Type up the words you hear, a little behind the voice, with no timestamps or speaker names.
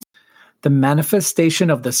The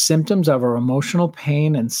manifestation of the symptoms of our emotional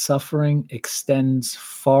pain and suffering extends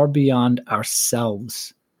far beyond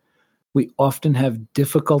ourselves. We often have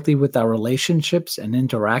difficulty with our relationships and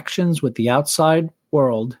interactions with the outside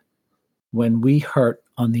world when we hurt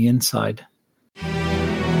on the inside.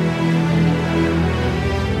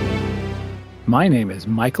 My name is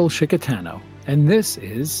Michael Shikatano, and this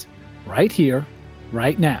is Right Here,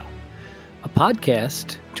 Right Now, a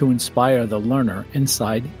podcast to inspire the learner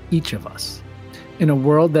inside each of us. In a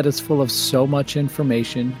world that is full of so much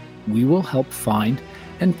information, we will help find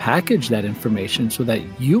and package that information so that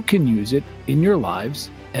you can use it in your lives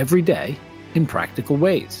every day in practical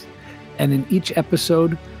ways. And in each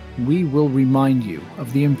episode, we will remind you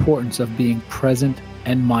of the importance of being present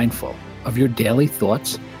and mindful of your daily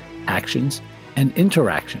thoughts, actions, and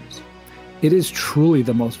interactions. It is truly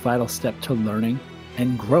the most vital step to learning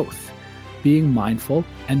and growth, being mindful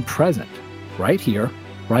and present right here,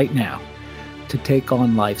 right now, to take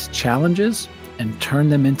on life's challenges and turn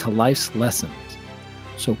them into life's lessons.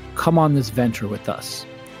 So come on this venture with us,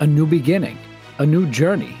 a new beginning, a new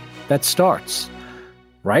journey that starts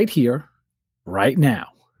right here, right now.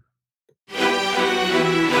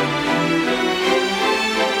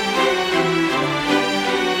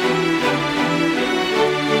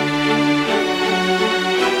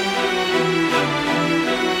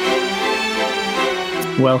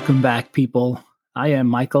 Welcome back, people. I am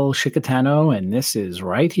Michael Shikatano, and this is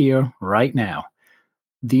Right Here, Right Now,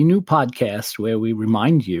 the new podcast where we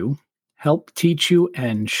remind you, help teach you,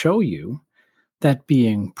 and show you that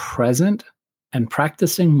being present and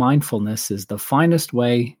practicing mindfulness is the finest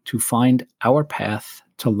way to find our path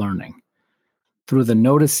to learning. Through the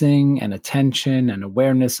noticing and attention and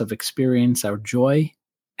awareness of experience, our joy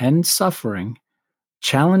and suffering,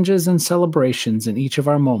 challenges and celebrations in each of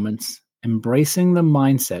our moments, embracing the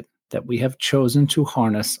mindset that we have chosen to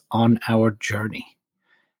harness on our journey.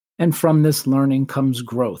 And from this learning comes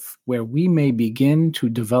growth, where we may begin to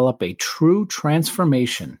develop a true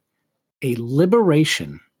transformation, a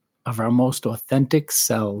liberation of our most authentic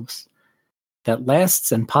selves that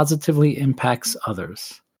lasts and positively impacts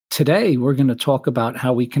others. Today, we're going to talk about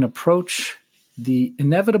how we can approach the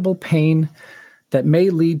inevitable pain that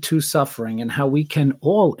may lead to suffering and how we can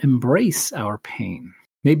all embrace our pain.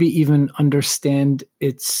 Maybe even understand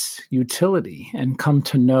its utility and come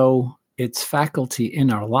to know its faculty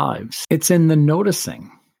in our lives. It's in the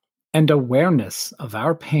noticing and awareness of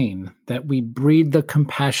our pain that we breed the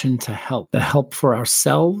compassion to help, the help for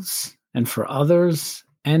ourselves and for others,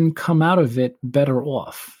 and come out of it better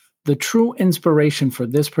off. The true inspiration for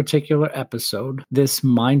this particular episode, this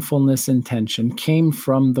mindfulness intention, came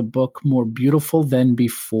from the book More Beautiful Than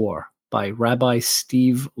Before by Rabbi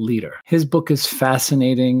Steve Leder. His book is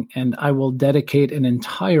fascinating, and I will dedicate an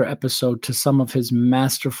entire episode to some of his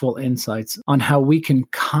masterful insights on how we can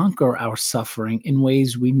conquer our suffering in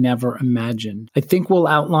ways we never imagined. I think we'll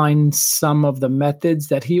outline some of the methods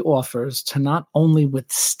that he offers to not only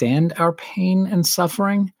withstand our pain and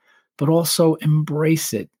suffering, but also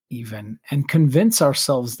embrace it even, and convince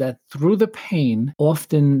ourselves that through the pain,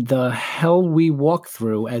 often the hell we walk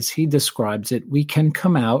through, as he describes it, we can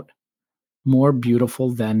come out more beautiful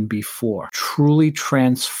than before, truly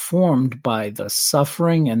transformed by the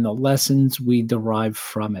suffering and the lessons we derive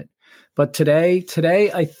from it. But today,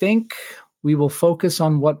 I think we will focus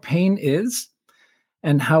on what pain is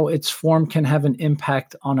and how its form can have an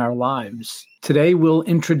impact on our lives. Today, we'll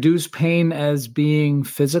introduce pain as being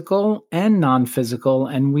physical and non-physical,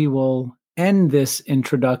 and we will end this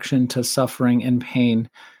introduction to suffering and pain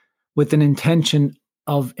with an intention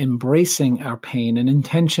of embracing our pain, an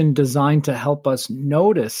intention designed to help us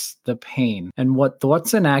notice the pain and what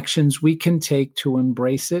thoughts and actions we can take to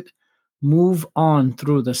embrace it, move on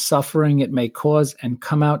through the suffering it may cause, and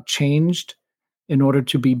come out changed in order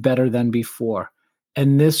to be better than before.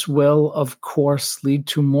 And this will, of course, lead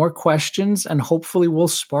to more questions and hopefully will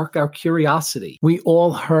spark our curiosity. We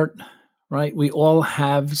all hurt, right? We all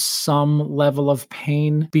have some level of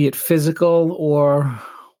pain, be it physical or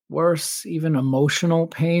worse, even emotional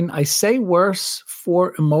pain. I say worse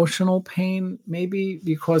for emotional pain, maybe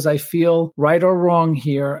because I feel, right or wrong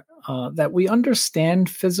here, that we understand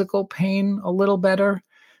physical pain a little better,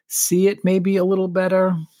 see it maybe a little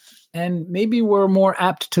better, and maybe we're more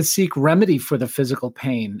apt to seek remedy for the physical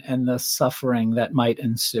pain and the suffering that might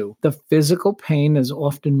ensue. The physical pain is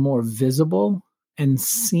often more visible and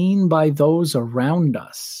seen by those around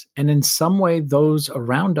us. And in some way, those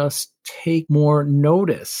around us take more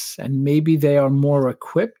notice, and maybe they are more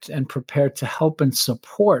equipped and prepared to help and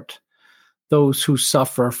support those who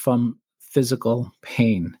suffer from physical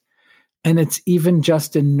pain. And it's even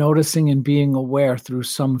just in noticing and being aware through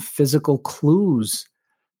some physical clues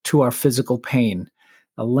to our physical pain.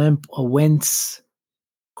 A limp, a wince,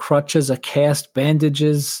 crutches, a cast,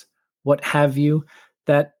 bandages, what have you,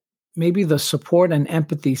 that maybe the support and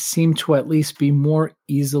empathy seem to at least be more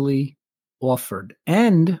easily offered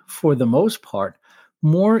and, for the most part,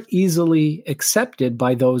 more easily accepted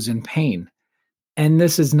by those in pain. And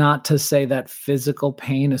this is not to say that physical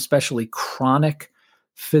pain, especially chronic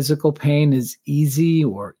physical pain, is easy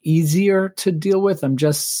or easier to deal with. I'm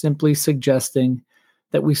just simply suggesting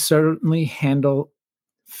that we certainly handle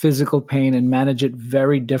physical pain and manage it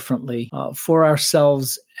very differently for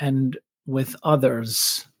ourselves and with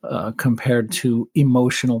others compared to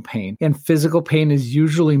emotional pain. And physical pain is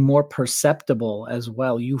usually more perceptible as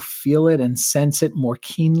well. You feel it and sense it more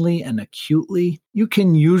keenly and acutely. You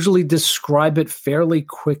can usually describe it fairly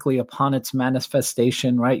quickly upon its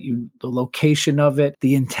manifestation, right? The location of it,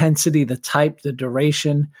 the intensity, the type, the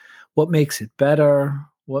duration, what makes it better,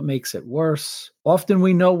 what makes it worse. Often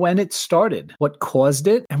we know when it started, what caused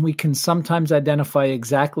it, and we can sometimes identify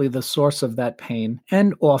exactly the source of that pain.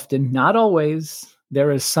 And often, not always,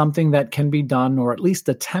 there is something that can be done or at least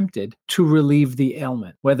attempted to relieve the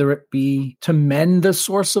ailment, whether it be to mend the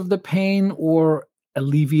source of the pain or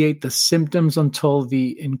alleviate the symptoms until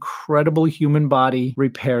the incredible human body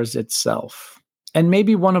repairs itself. And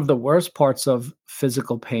maybe one of the worst parts of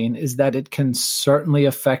physical pain is that it can certainly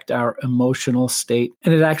affect our emotional state.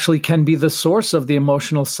 And it actually can be the source of the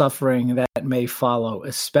emotional suffering that may follow,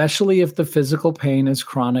 especially if the physical pain is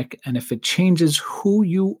chronic and if it changes who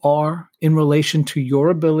you are in relation to your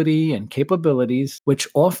ability and capabilities, which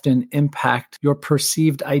often impact your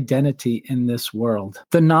perceived identity in this world.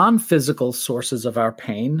 The non-physical sources of our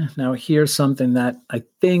pain. Now, here's something that I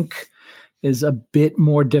think is a bit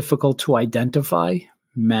more difficult to identify,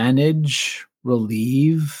 manage,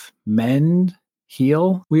 relieve, mend,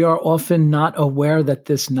 heal. We are often not aware that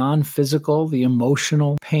this non-physical, the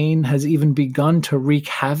emotional pain has even begun to wreak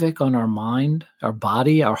havoc on our mind, our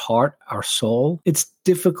body, our heart, our soul. It's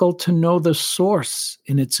difficult to know the source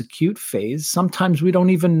in its acute phase. Sometimes we don't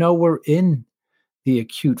even know we're in the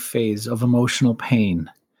acute phase of emotional pain,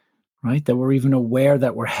 right? That we're even aware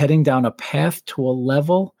that we're heading down a path to a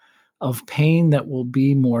level of pain that will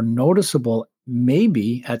be more noticeable,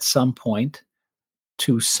 maybe at some point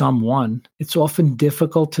to someone. It's often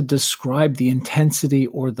difficult to describe the intensity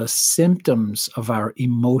or the symptoms of our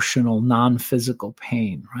emotional, non-physical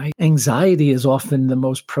pain, right? Anxiety is often the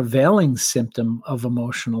most prevailing symptom of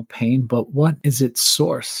emotional pain, but what is its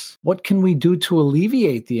source? What can we do to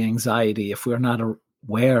alleviate the anxiety if we're not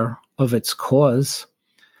aware of its cause?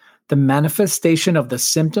 The manifestation of the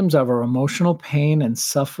symptoms of our emotional pain and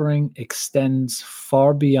suffering extends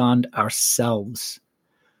far beyond ourselves.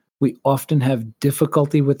 We often have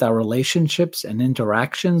difficulty with our relationships and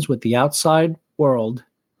interactions with the outside world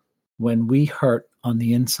when we hurt on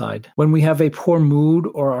the inside. When we have a poor mood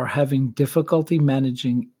or are having difficulty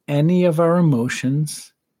managing any of our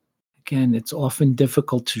emotions, again, it's often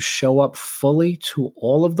difficult to show up fully to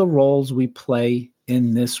all of the roles we play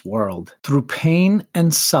in this world. Through pain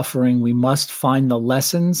and suffering, we must find the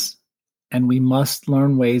lessons and we must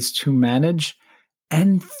learn ways to manage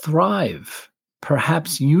and thrive,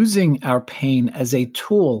 perhaps using our pain as a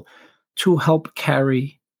tool to help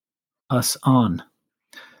carry us on.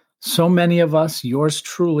 So many of us, yours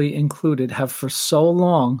truly included, have for so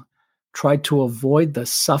long tried to avoid the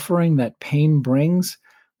suffering that pain brings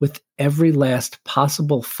with every last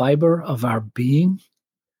possible fiber of our being.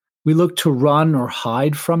 We look to run or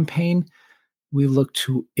hide from pain. We look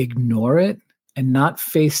to ignore it and not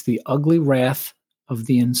face the ugly wrath of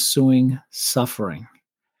the ensuing suffering.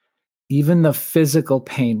 Even the physical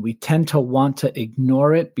pain, we tend to want to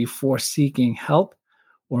ignore it before seeking help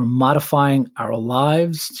or modifying our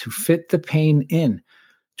lives to fit the pain in,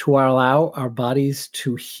 to allow our bodies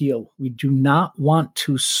to heal. We do not want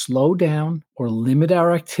to slow down or limit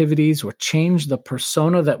our activities or change the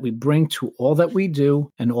persona that we bring to all that we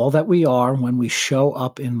do and all that we are when we show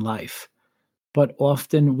up in life. But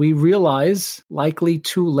often we realize, likely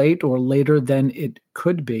too late or later than it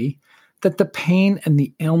could be, that the pain and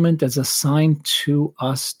the ailment is a sign to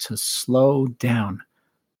us to slow down,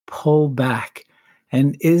 pull back.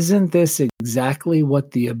 And isn't this exactly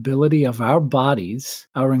what the ability of our bodies,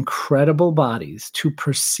 our incredible bodies, to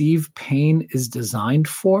perceive pain is designed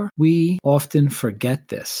for? We often forget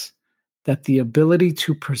this, that the ability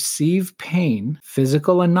to perceive pain,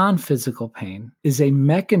 physical and non-physical pain, is a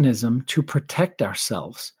mechanism to protect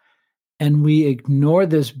ourselves. And we ignore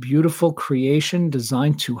this beautiful creation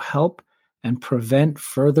designed to help and prevent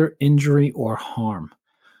further injury or harm.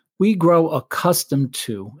 we grow accustomed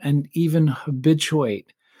to and even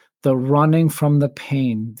habituate the running from the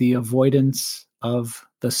pain, the avoidance of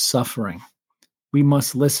the suffering. We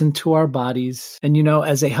must listen to our bodies. And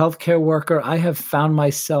as a healthcare worker, I have found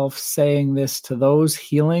myself saying this to those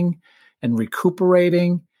healing and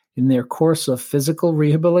recuperating in their course of physical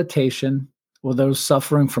rehabilitation or those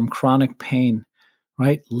suffering from chronic pain,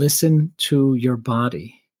 right? Listen to your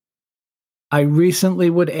body. I recently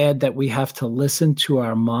would add that we have to listen to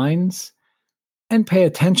our minds and pay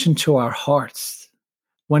attention to our hearts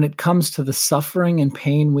when it comes to the suffering and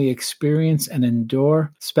pain we experience and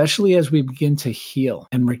endure, especially as we begin to heal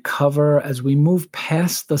and recover, as we move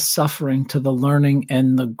past the suffering to the learning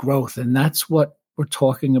and the growth. And that's what we're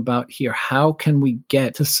talking about here. How can we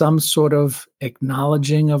get to some sort of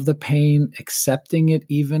acknowledging of the pain, accepting it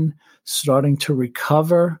even, starting to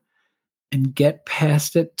recover and get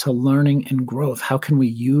past it to learning and growth? How can we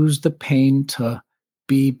use the pain to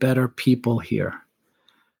be better people here?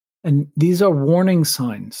 And these are warning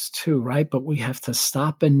signs too, right? But we have to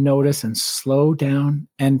stop and notice and slow down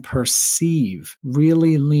and perceive,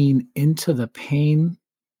 really lean into the pain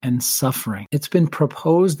and suffering. It's been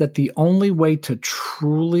proposed that the only way to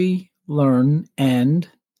truly learn and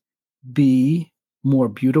be more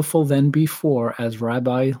beautiful than before, as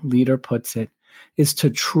Rabbi Leader puts it, is to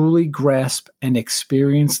truly grasp and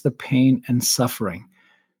experience the pain and suffering.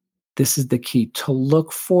 This is the key, to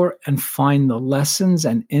look for and find the lessons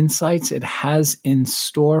and insights it has in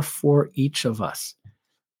store for each of us,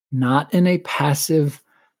 not in a passive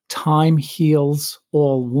time heals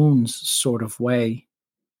all wounds sort of way,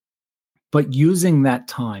 but using that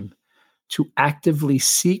time to actively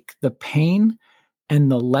seek the pain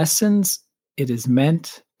and the lessons it is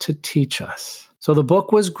meant to teach us. So the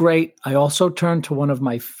book was great. I also turned to one of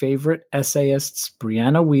my favorite essayists,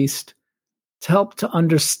 Brianna Wiest, to help to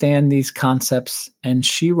understand these concepts, and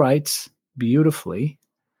she writes beautifully,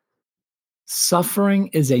 suffering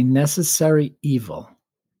is a necessary evil,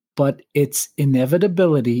 but its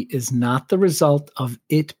inevitability is not the result of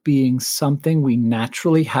it being something we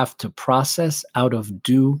naturally have to process out of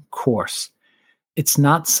due course. It's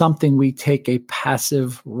not something we take a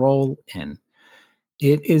passive role in.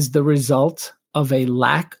 It is the result of a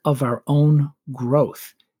lack of our own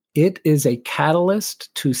growth. It is a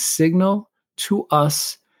catalyst to signal to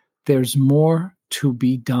us there's more to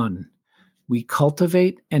be done. We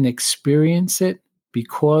cultivate and experience it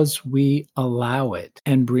because we allow it.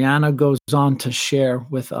 And Brianna goes on to share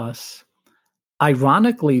with us,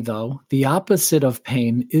 ironically, though, the opposite of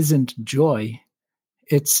pain isn't joy,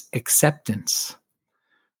 it's acceptance.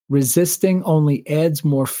 Resisting only adds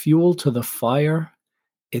more fuel to the fire.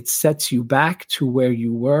 It sets you back to where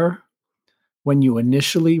you were when you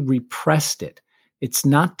initially repressed it. It's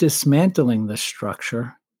not dismantling the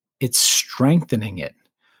structure, it's strengthening it.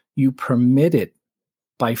 You permit it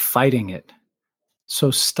by fighting it.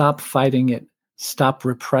 So stop fighting it. Stop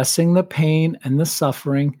repressing the pain and the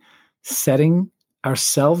suffering, setting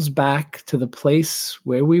ourselves back to the place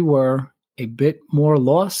where we were, a bit more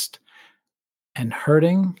lost and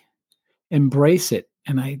hurting. Embrace it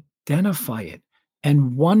and identify it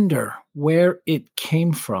and wonder where it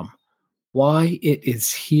came from, why it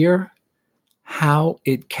is here, how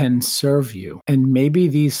it can serve you. And maybe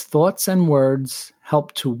these thoughts and words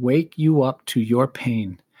help to wake you up to your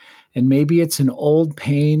pain. And maybe it's an old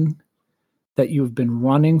pain that you've been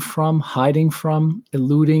running from, hiding from,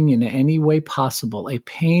 eluding in any way possible, a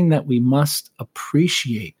pain that we must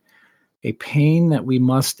appreciate, a pain that we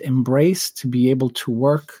must embrace to be able to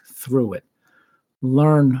work through it,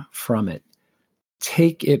 learn from it,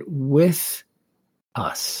 take it with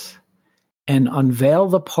us, and unveil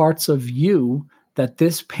the parts of you that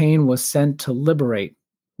this pain was sent to liberate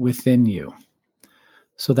within you,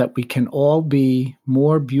 so that we can all be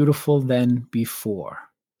more beautiful than before.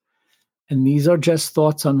 And these are just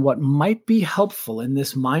thoughts on what might be helpful in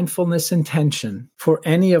this mindfulness intention for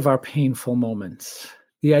any of our painful moments.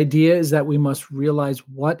 The idea is that we must realize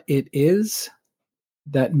what it is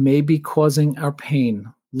that may be causing our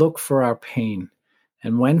pain, look for our pain,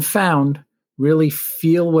 and when found, really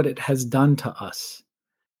feel what it has done to us.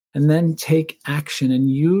 And then take action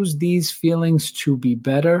and use these feelings to be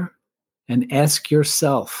better and ask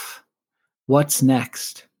yourself, what's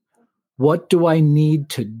next? What do I need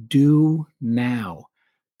to do now?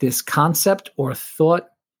 This concept or thought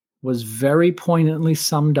was very poignantly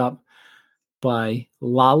summed up by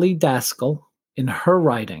Lolly Daskell in her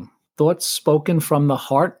writing, Thoughts Spoken from the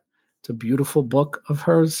Heart. It's a beautiful book of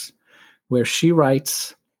hers where she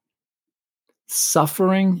writes,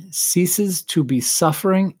 suffering ceases to be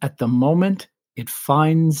suffering at the moment it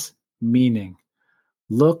finds meaning.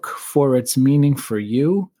 Look for its meaning for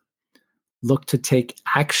you, look to take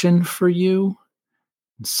action for you.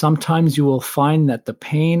 Sometimes you will find that the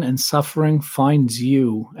pain and suffering finds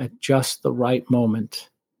you at just the right moment,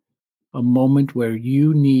 a moment where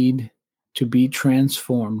you need to be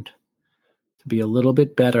transformed, to be a little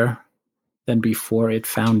bit better than before it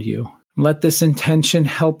found you. Let this intention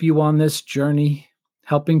help you on this journey,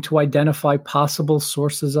 helping to identify possible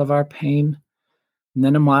sources of our pain, and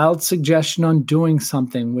then a mild suggestion on doing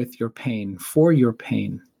something with your pain, for your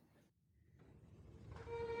pain.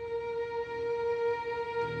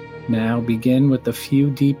 Now begin with a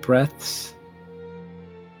few deep breaths.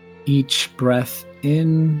 Each breath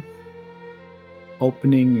in,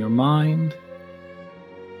 opening your mind.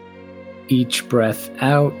 Each breath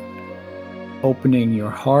out, opening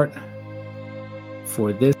your heart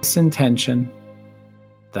for this intention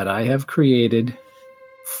that I have created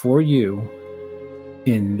for you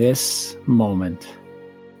in this moment.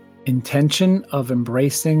 Intention of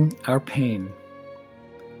embracing our pain.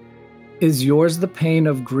 Is yours the pain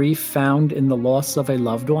of grief found in the loss of a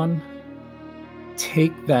loved one?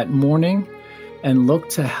 Take that mourning and look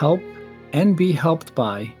to help and be helped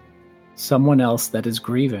by someone else that is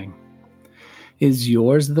grieving. Is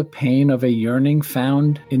yours the pain of a yearning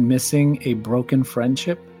found in missing a broken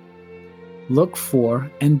friendship? Look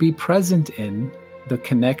for and be present in the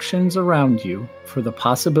connections around you for the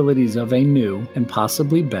possibilities of a new and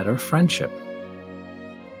possibly better friendship.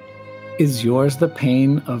 Is yours the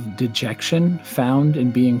pain of dejection found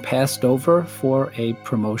in being passed over for a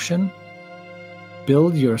promotion?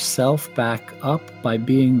 Build yourself back up by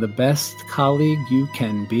being the best colleague you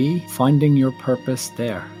can be, finding your purpose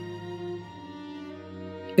there.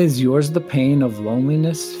 Is yours the pain of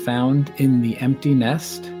loneliness found in the empty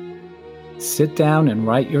nest? Sit down and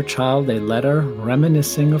write your child a letter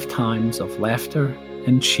reminiscing of times of laughter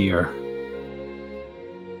and cheer.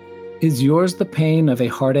 Is yours the pain of a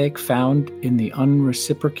heartache found in the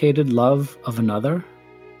unreciprocated love of another?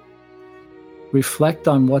 Reflect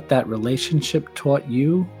on what that relationship taught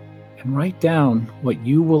you and write down what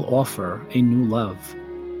you will offer a new love.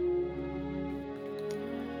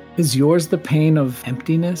 Is yours the pain of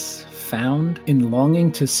emptiness found in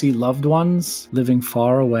longing to see loved ones living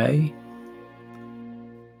far away?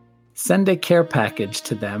 Send a care package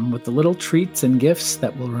to them with the little treats and gifts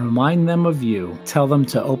that will remind them of you. Tell them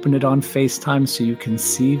to open it on FaceTime so you can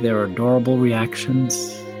see their adorable reactions.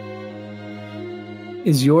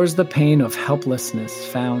 Is yours the pain of helplessness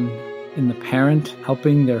found in the parent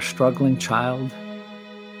helping their struggling child?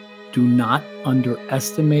 Do not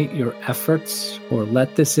underestimate your efforts or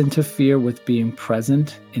let this interfere with being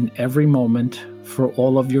present in every moment for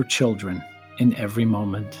all of your children in every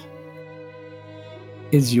moment.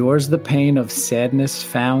 Is yours the pain of sadness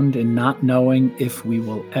found in not knowing if we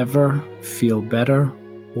will ever feel better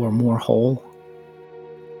or more whole?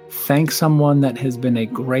 Thank someone that has been a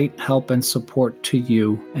great help and support to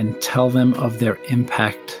you and tell them of their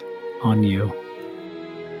impact on you.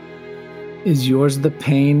 Is yours the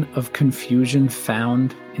pain of confusion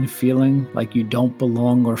found in feeling like you don't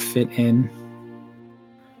belong or fit in?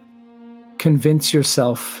 Convince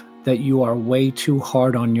yourself that you are way too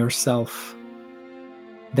hard on yourself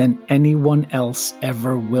than anyone else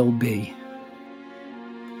ever will be.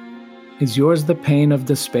 Is yours the pain of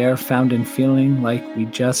despair found in feeling like we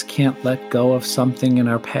just can't let go of something in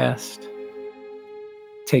our past?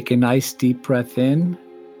 Take a nice deep breath in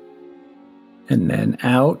and then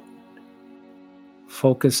out.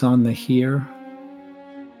 Focus on the here.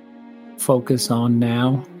 Focus on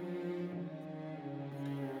now.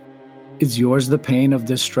 Is yours the pain of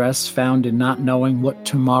distress found in not knowing what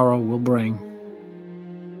tomorrow will bring?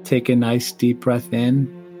 Take a nice deep breath in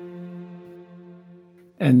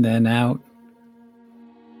and then out.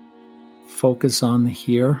 Focus on the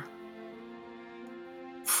here.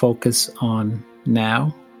 Focus on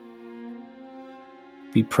now.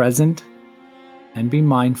 Be present and be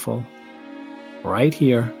mindful right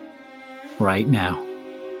here, right now.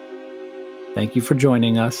 Thank you for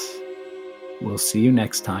joining us. We'll see you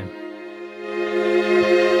next time.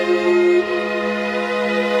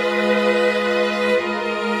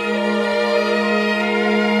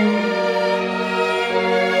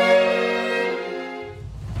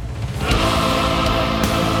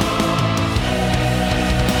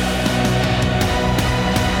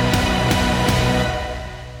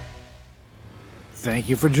 Thank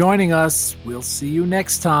you for joining us. We'll see you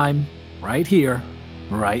next time, right here,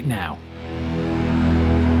 right now.